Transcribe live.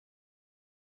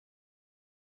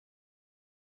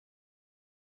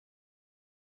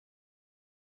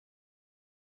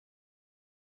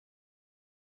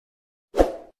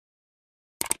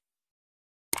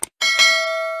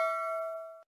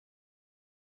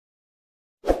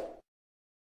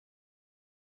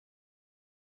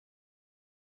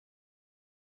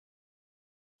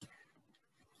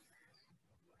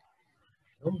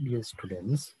Hello dear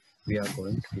students, we are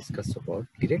going to discuss about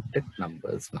directed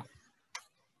numbers now.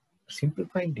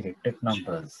 Simplifying directed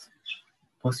numbers.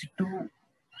 Positive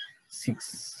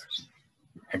 6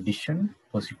 addition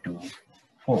positive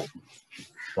 4.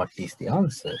 What is the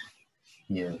answer?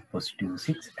 Here positive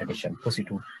 6 addition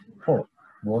positive 4.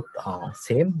 Both are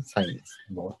same signs.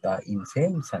 Both are in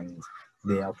same signs.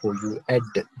 Therefore you add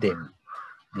them.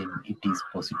 Then it is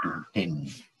positive 10.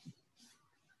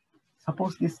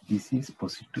 Suppose this is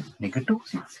positive negative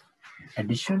 6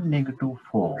 addition negative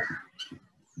 4.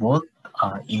 Both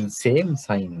are in same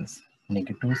signs.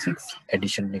 Negative 6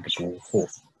 addition negative 4.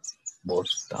 Both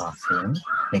are same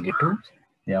negative.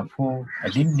 Therefore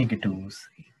adding negatives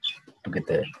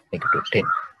together negative 10.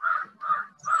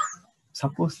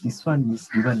 Suppose this one is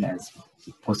given as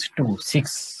positive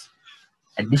 6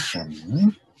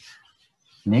 addition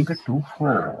negative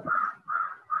 4.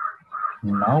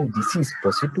 Now this is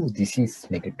positive, this is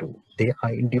negative. They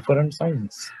are in different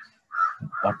signs.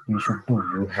 What you should do,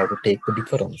 you have to take the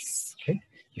difference. Okay?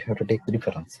 You have to take the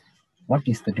difference. What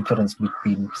is the difference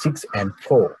between 6 and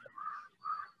 4?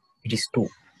 It is 2,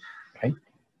 right?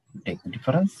 You take the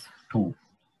difference, 2.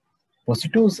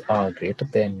 Positives are greater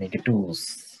than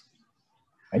negatives,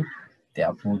 right?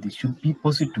 Therefore, this should be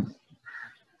positive.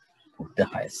 Put the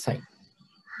highest sign.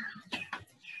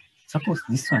 Suppose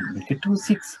this one, negative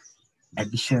 6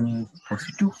 addition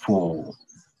positive 4.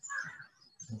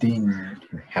 Then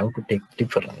you have to take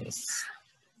difference.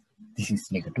 This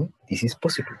is negative, this is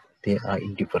positive. They are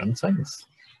in different signs.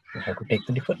 You have to take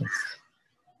the difference.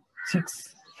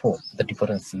 6, 4. The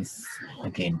difference is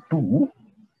again 2.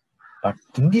 But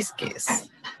in this case,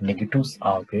 negatives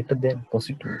are greater than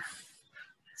positives.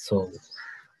 So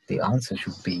the answer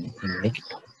should be in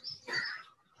negative.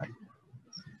 Right?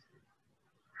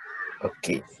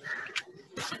 Okay.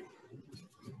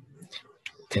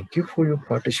 Thank you for your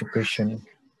participation.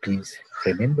 Please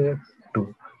remember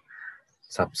to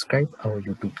subscribe our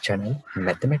YouTube channel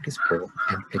Mathematics Pro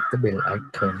and click the bell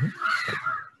icon.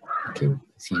 Okay,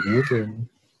 see you again.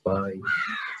 Bye.